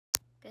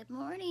Good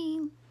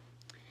morning.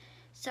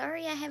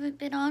 Sorry I haven't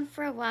been on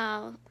for a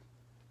while.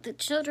 The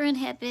children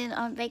have been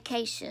on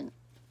vacation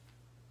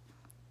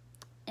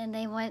and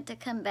they wanted to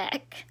come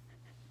back.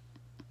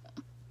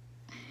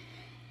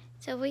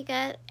 So we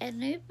got a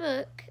new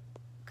book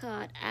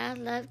called I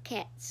Love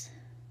Cats.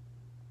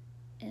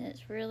 And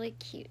it's really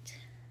cute.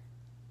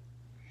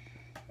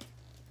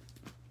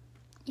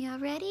 Y'all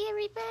ready,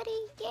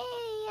 everybody?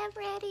 Yay, I'm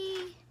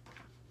ready.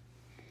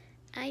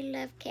 I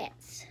love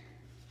cats.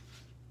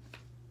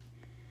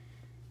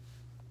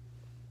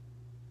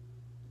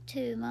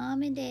 To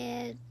Mom and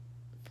Dad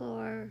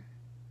for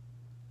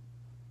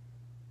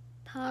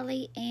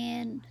Polly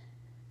and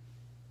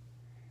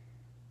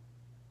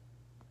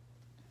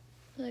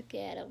look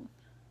at them.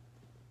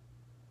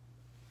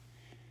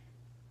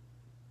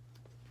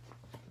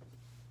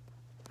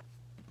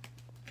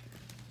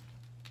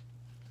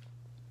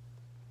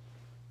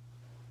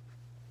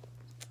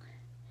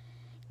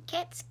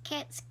 Cats,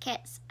 cats,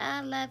 cats. I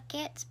love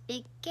cats.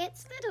 Big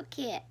cats, little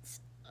cats.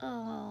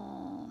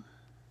 Oh.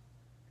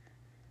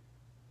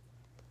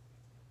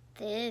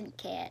 Thin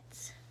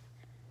cats.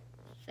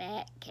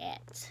 Fat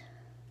cats.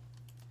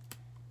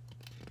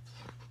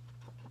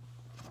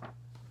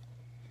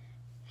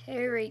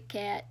 Hairy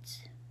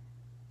cats.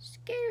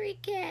 Scary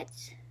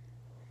cats.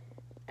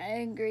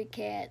 Angry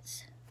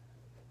cats.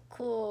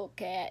 Cool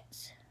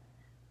cats.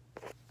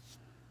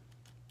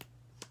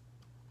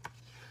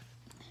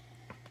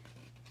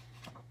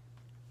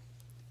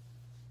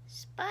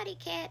 Spotty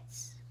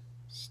cats,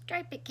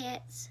 striped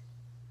cats,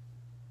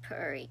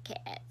 purry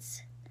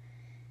cats,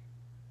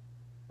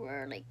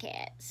 whirly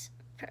cats,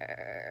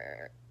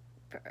 purr,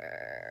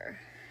 purr.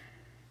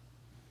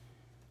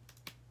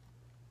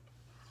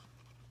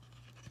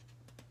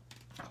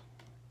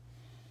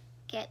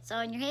 Cats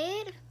on your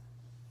head,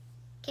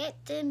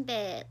 cats in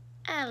bed.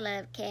 I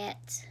love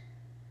cats.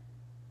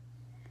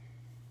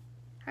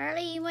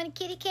 Harley, you want a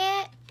kitty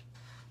cat?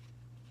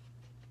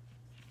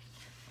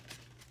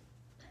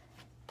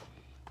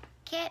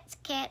 Cats,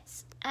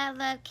 cats, I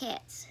love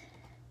cats.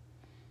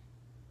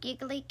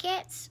 Giggly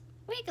cats,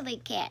 wiggly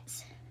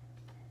cats.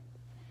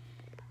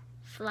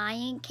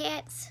 Flying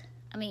cats,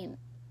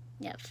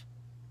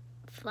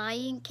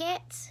 flying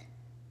cats.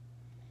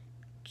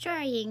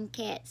 Trying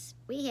cats.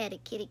 We had a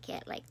kitty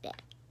cat like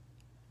that.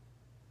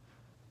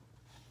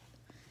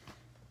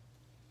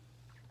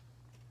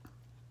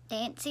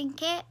 Dancing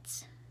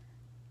cats.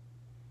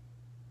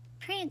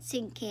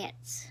 Prancing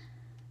cats.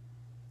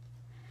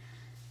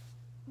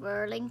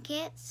 Whirling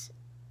cats,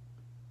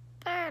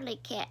 burly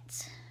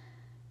cats.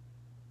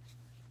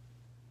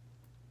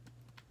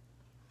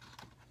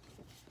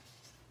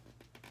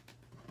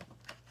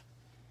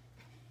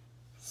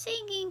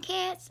 Singing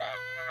cats,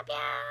 ah,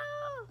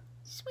 meow.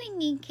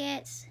 Swinging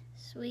cats,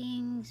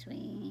 swing,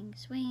 swing,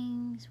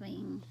 swing,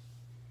 swing.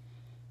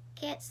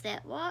 Cats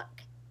that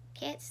walk,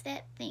 cats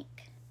that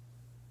think.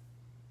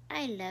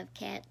 I love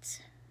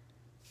cats.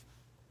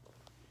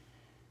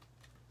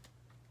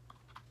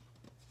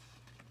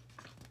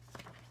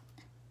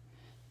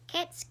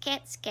 Cats,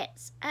 cats,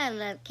 cats. I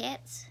love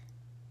cats.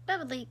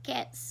 Bubbly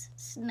cats,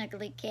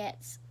 snuggly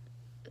cats.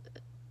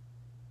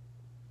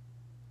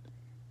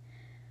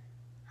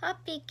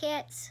 Hoppy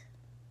cats,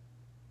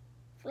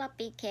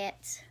 floppy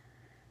cats.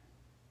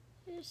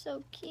 They're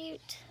so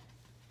cute.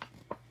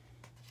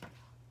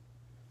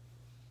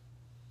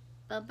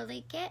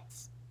 Bubbly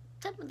cats,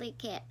 tumbly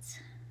cats.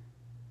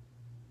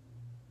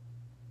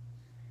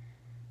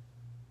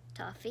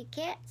 Toffee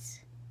cats,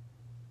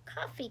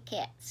 coffee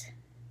cats.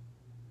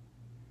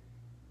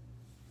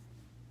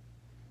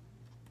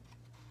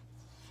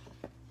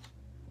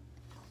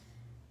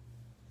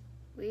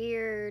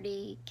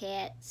 Weirdy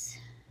cats.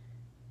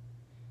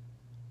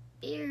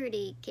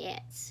 Beardy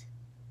cats.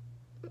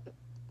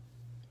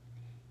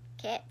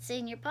 Cats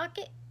in your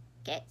pocket,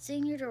 cats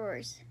in your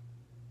drawers.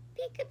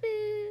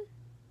 Peekaboo.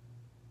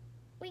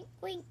 Wink,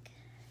 wink.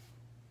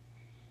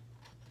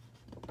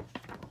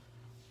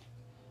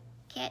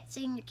 Cats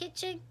in your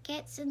kitchen,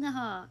 cats in the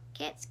hall.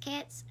 Cats,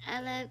 cats,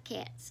 I love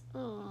cats.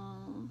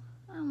 Oh,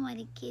 I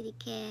want a kitty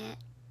cat.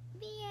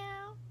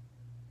 Meow.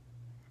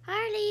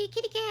 Harley,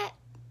 kitty cat.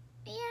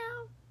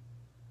 Meow.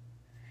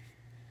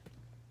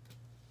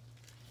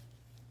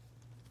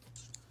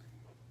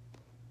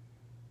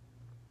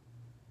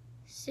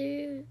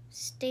 Sue,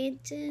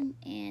 Staunton,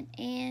 and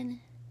Ann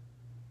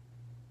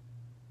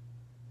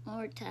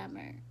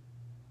Mortimer.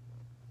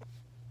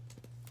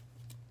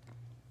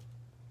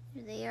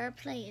 Here they are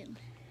playing.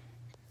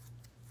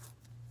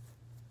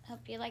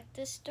 Hope you like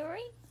this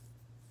story.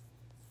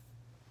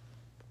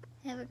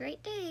 Have a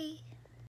great day.